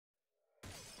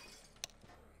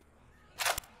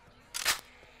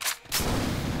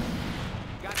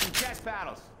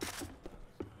paddles.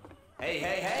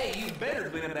 Hey, you better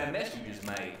clean up that mess you just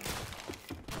made.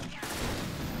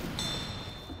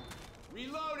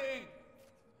 Reloading!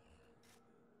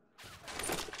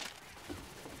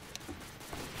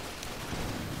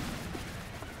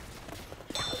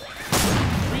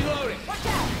 Reloading! Watch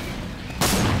out!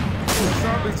 Those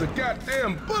zombies are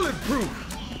goddamn bulletproof!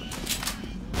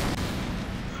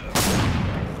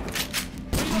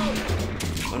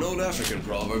 An old African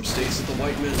proverb states that the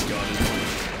white man's God is money.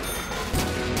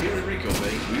 Here at Rico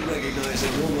Bay, we recognize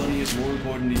that your money is more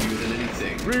important to you than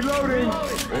anything. Reloading!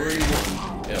 Or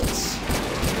anyone else.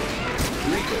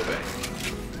 Rico Bay.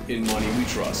 In money we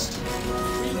trust.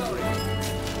 Reloading!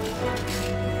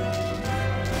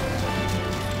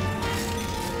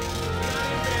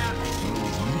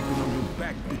 Sneaking on your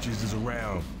back bitches is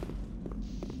around.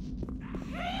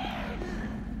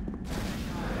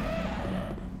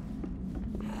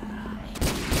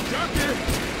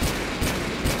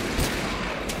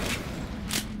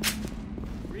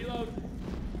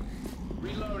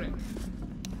 Reloading.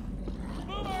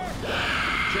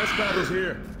 Chest battles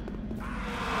here.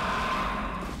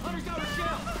 Hunter's got a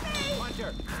shell!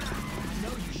 Hunter! I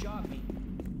know you shot me.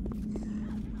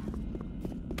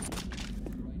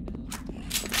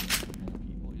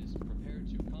 People is prepared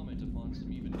to comment upon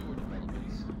some even newer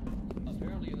developments.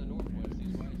 Apparently in the Northwest,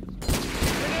 these rises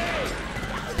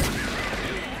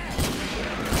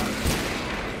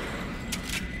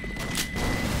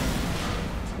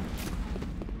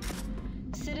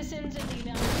Citizens of the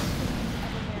United States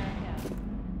of America,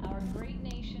 our great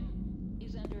nation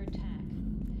is under attack.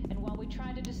 And while we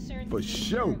try to discern the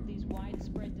nature of these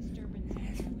widespread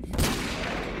disturbances,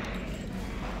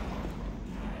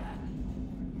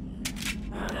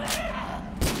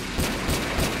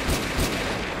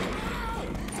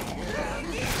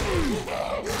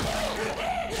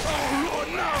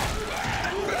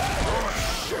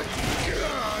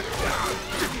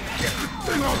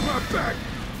 Thing off my back!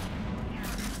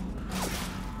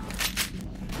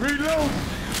 Reload!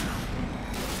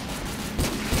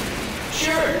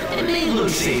 Sure, it may look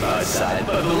safe outside,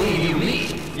 but believe you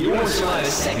me, you won't survive a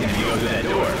second if you go through that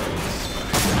door.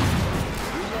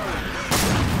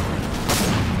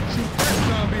 Shoot that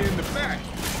zombie in the back!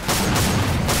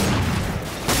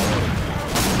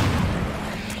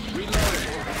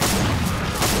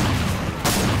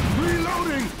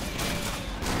 Reloading!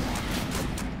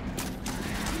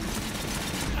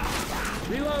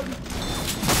 Reloading!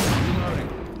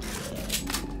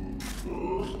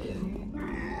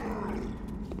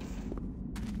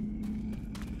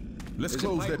 Let's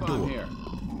close that door. Here.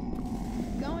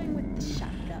 going with the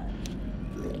shotgun.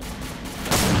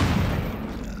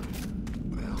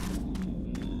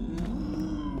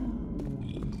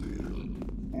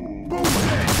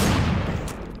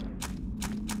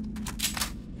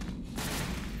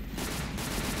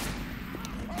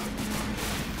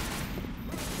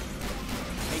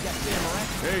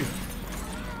 Hey,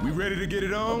 we ready to get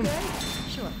it on? Okay,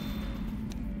 sure.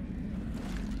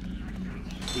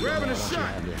 Grabbing a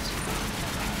shot!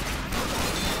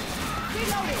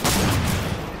 Reloading!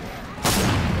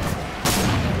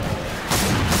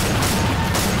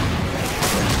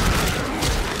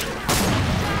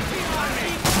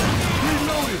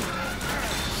 Reloaded!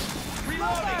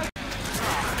 Reloading!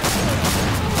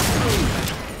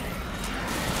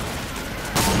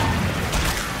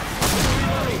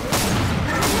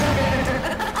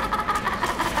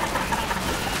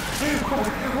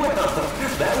 Well,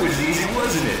 that was easy,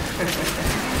 wasn't it?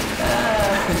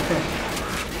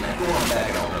 Go on back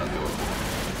and open the door.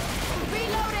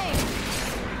 Reloading!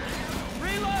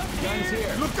 Reload! Guns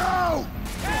here! Look out!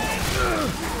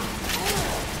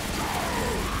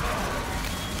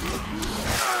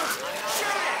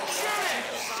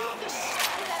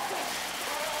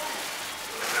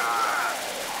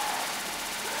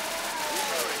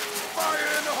 Fire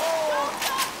in the hole!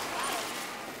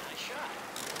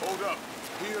 Hold up.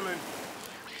 Healing.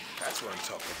 That's what I'm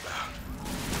talking about.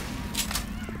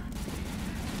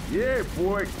 Yeah,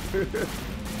 boy.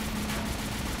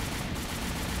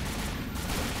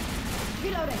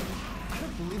 Reloading! I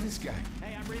don't believe this guy.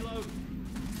 Hey, I'm reloading.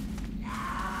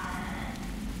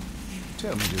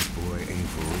 Tell me this boy ain't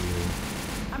for real.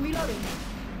 I'm reloading.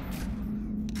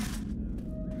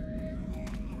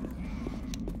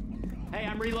 Hey,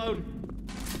 I'm reloading.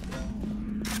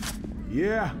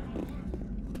 Yeah.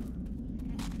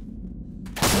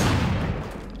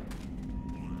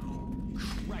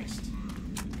 Christ.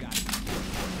 Got it.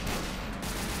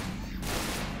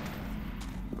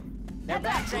 Their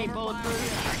backs ain't bulletproof.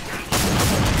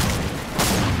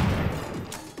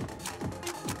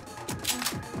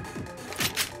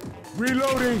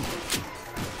 Reloading.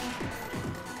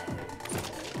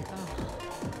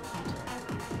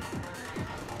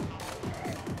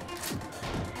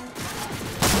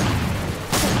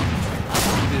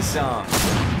 the song.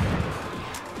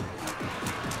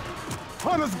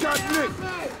 Hunter's got Nick!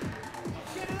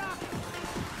 Get it off!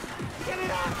 Get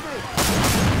it off me!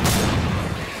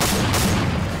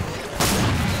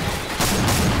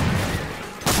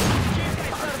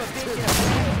 Son of a bitch!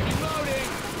 Reloading!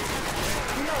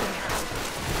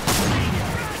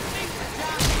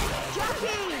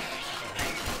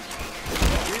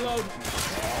 Reload!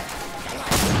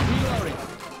 Reloading!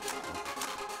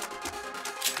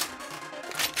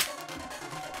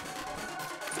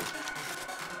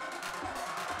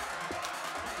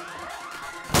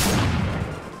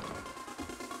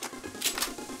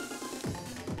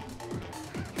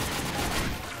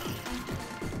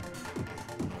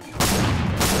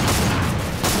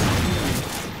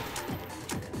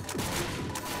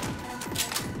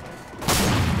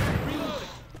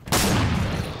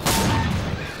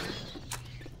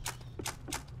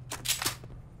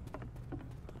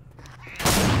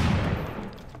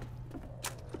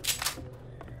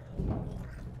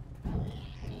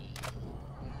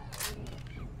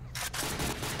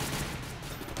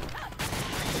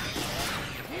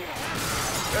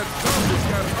 That zombie's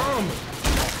got armor!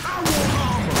 I want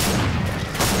armor!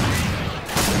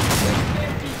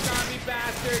 Get you zombie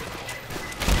bastard!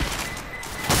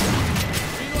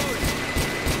 Reloading!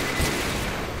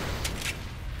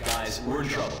 Guys, we're in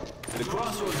trouble. The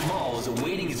Crossroads Mall is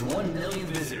awaiting its 1 millionth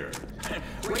visitor.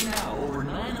 Right now, over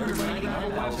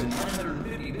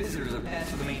 999,950 visitors have passed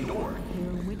through the main door.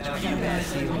 Now, if you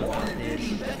pass any more than 50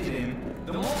 infected in,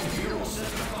 the mall computer will set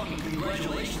the fucking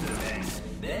congratulations events.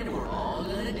 Then we're all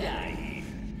gonna die.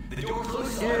 The door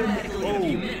closes automatically in a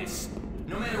few minutes.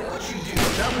 No matter what you do,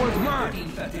 That one's mine. 50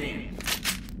 infected in.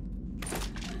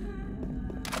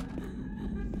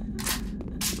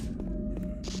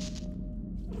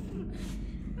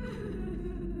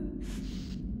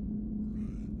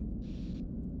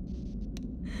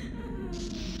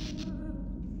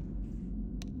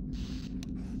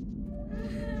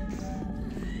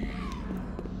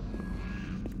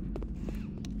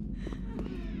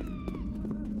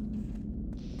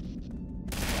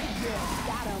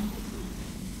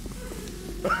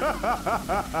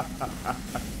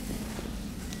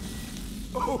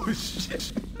 Oh,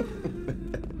 shit!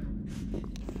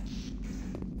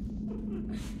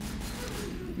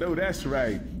 No, that's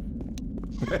right.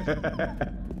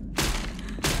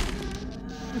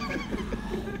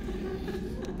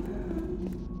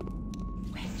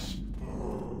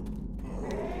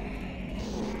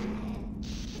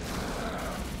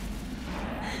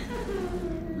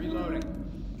 Reloading.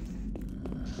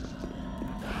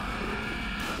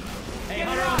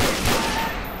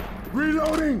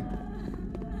 Reloading!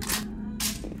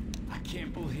 I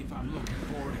can't believe I'm looking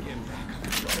forward to getting back on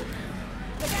the road.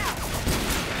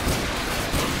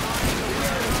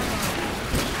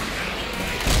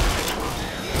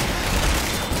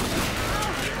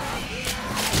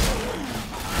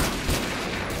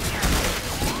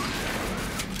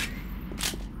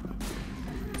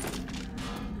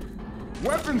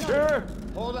 Weapons here!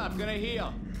 Hold up, gonna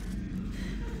heal.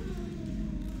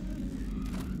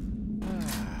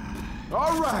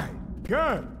 All right,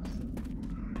 guns.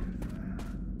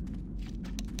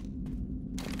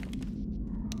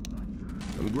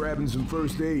 I'm grabbing some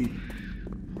first aid.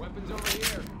 Weapons over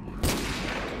here.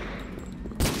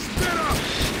 Stand up!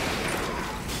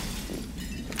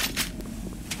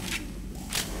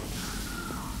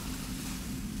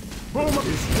 Boom up.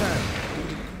 It's time.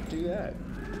 Do that.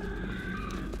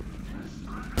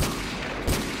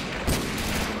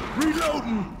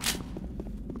 Reloading!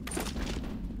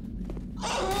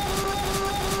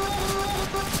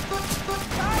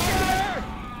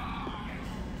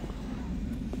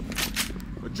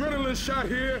 Adrenaline shot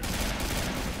here.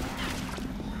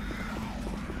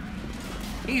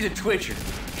 He's a twitcher.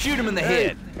 Shoot him in the Hey,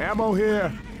 head. ammo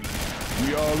here.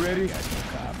 We all ready?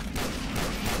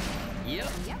 Yep.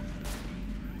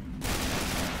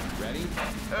 Ready?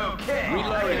 Okay,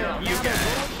 Reloading. you guys.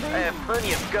 I have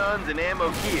plenty of guns and ammo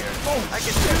here. Oh, I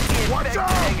can shoot the Watch infected out!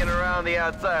 hanging around the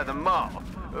outside of the mall.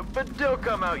 But don't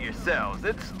come out yourselves.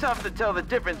 It's tough to tell the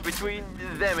difference between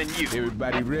them and you.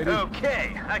 Everybody ready?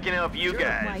 Okay, I can help you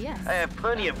guys. Why, yes. I have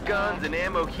plenty of guns and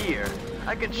ammo here.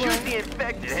 I can shoot the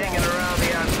infected hanging around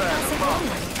the outside of the mall.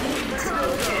 But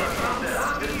don't get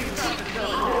it's tough to tell the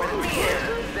difference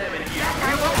between them and you.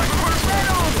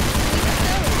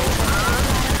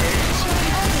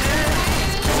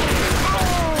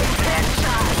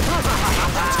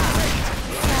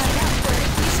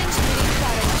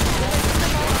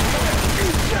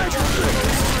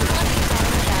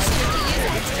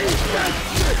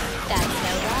 That's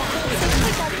no lie. So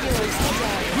keep up yours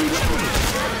today.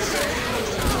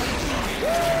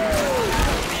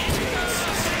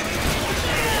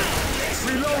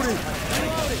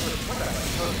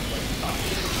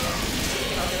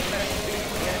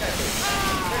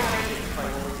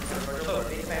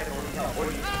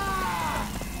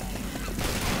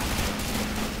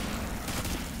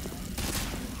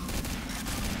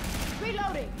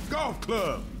 golf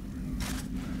club.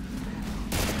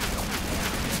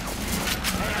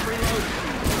 Hey, I'm reloading.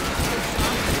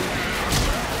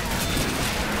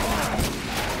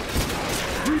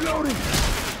 Reloading.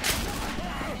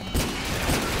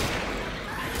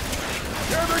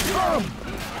 Here they come.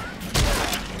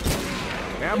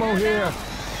 Ammo here.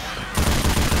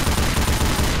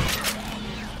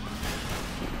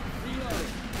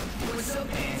 What's up,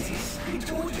 pansies? I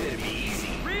told you it'd be easy.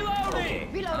 Reloading!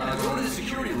 Go to the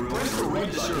security room, press the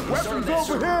red button, and start Weapons that over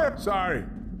server. here. Sorry.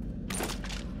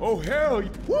 Oh, hell.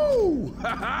 Woo!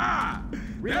 Ha ha!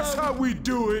 That's how we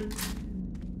do it.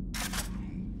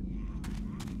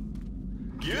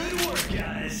 Good work,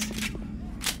 guys.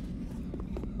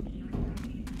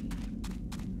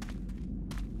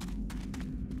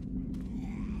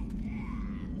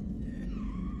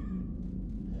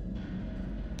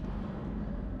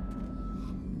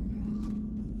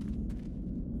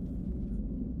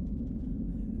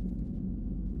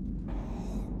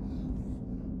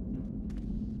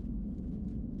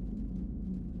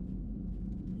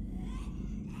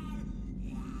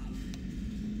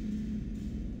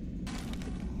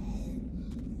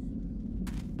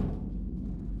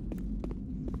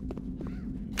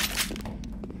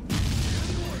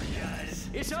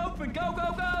 It's open! Go,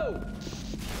 go, go!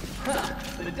 Ha!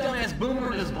 The dumbass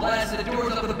boomer just blasted the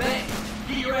doors up of the bank.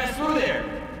 Get your ass through there.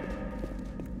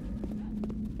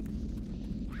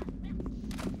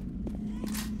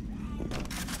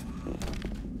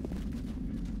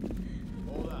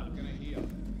 Hold up, gonna heal.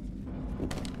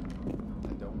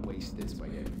 And don't waste this by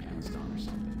getting pounced on or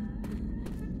something.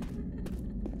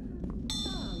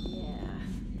 Oh, yeah.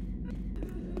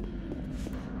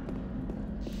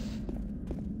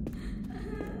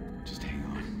 Just hang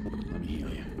on. Let me heal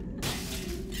you.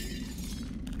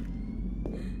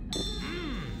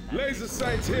 Laser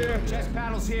sights here. Chest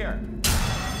paddles here.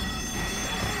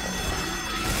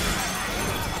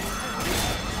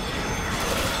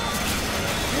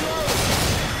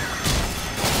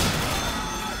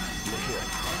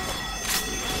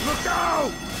 Look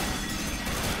out!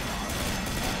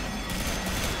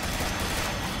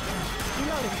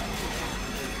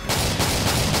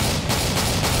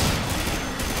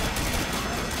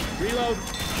 Reload.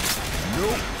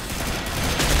 Nope.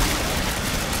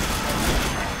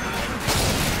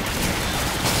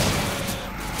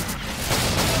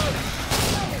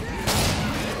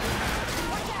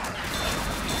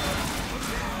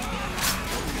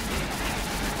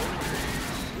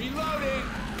 Reloading.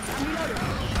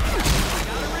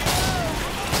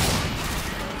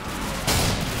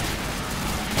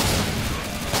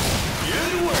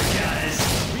 Good work, guys.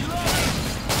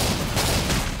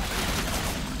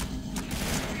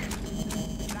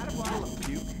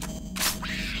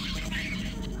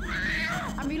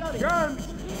 Gun!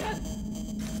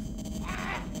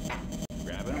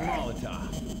 Grabbing a Molotov.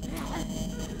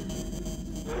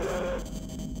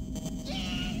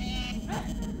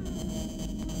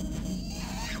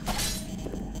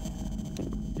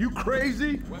 You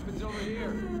crazy? Weapons over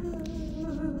here.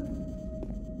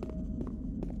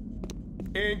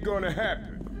 Ain't gonna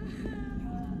happen.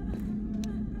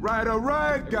 Right, all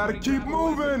right. Gotta keep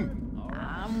moving.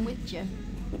 I'm with you.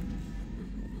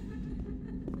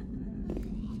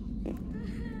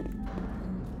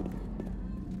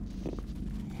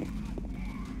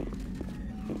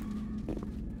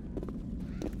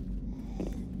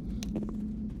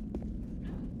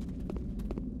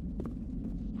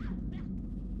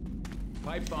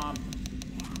 Pipe bomb.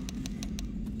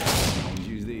 Always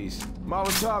use these.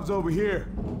 Molotov's over here.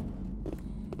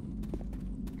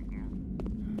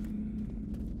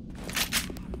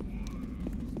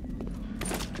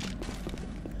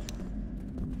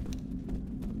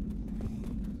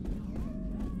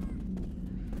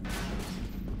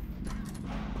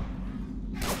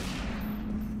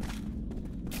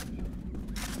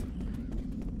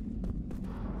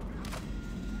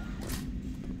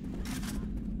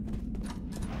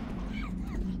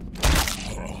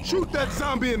 Shoot that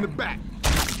zombie in the back.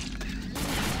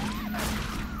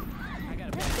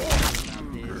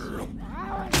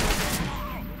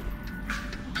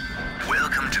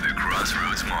 Welcome to the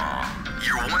Crossroads Mall.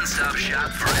 Your one-stop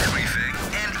shop for everything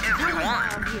and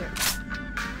everyone.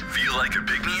 Feel like a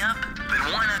pick-me-up? Then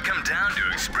why not come down to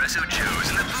Espresso Joe's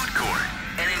in the food court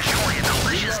and enjoy a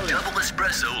delicious double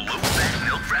espresso low-fat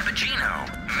milk frappuccino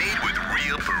made with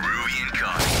real Peruvian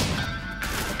coffee.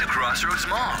 The Crossroads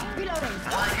Mall.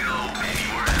 Why go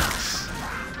anywhere else?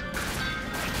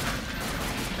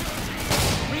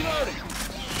 Reloading.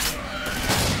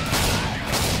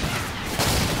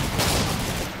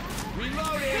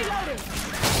 Reloading.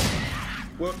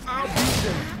 Well, I'll beat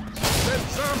them. That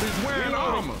zombies wearing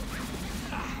armor.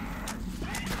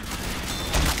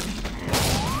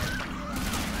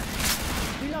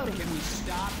 Reloading. Can we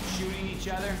stop shooting each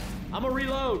other? I'm a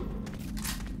reload.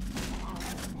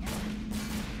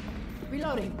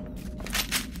 Reloading.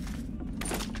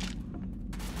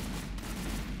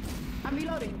 I'm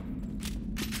reloading.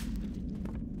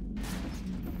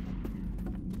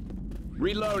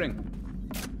 Reloading.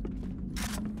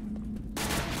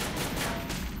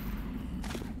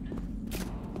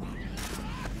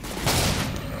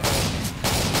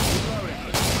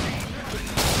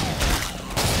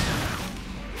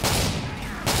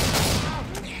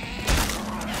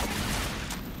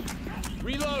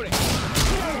 Reloading.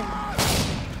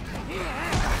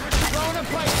 Throwing a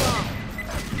pipe bomb.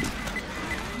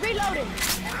 Reloading.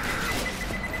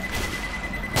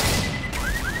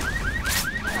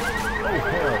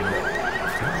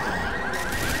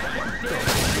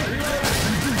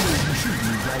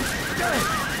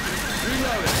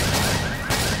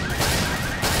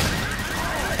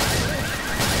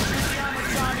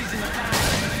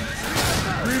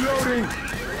 Reloading.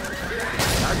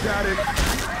 I got it.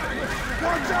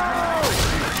 Watch out!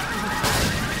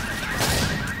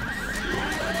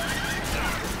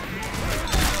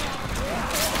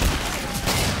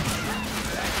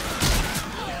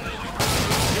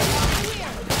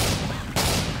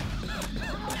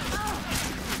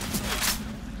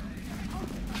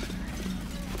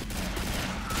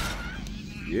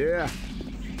 Yeah.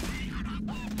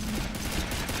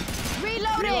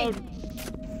 Reloading.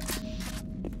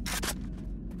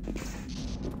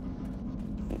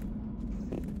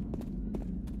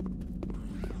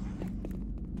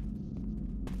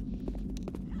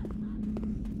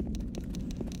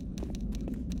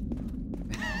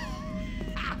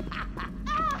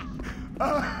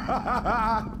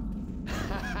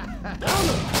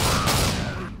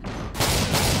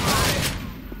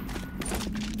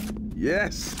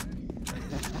 Yes.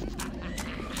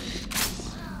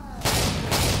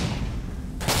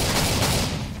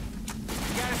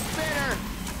 Got a spinner.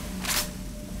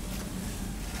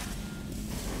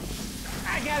 I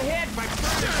got hit by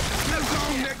This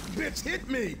long neck bitch hit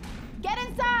me. Get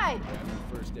inside.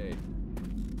 First aid.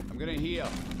 I'm gonna heal.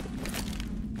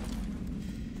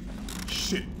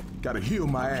 Shit. Gotta heal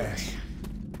my ass.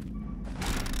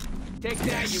 Take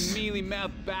that, you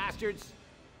mealy-mouthed bastards.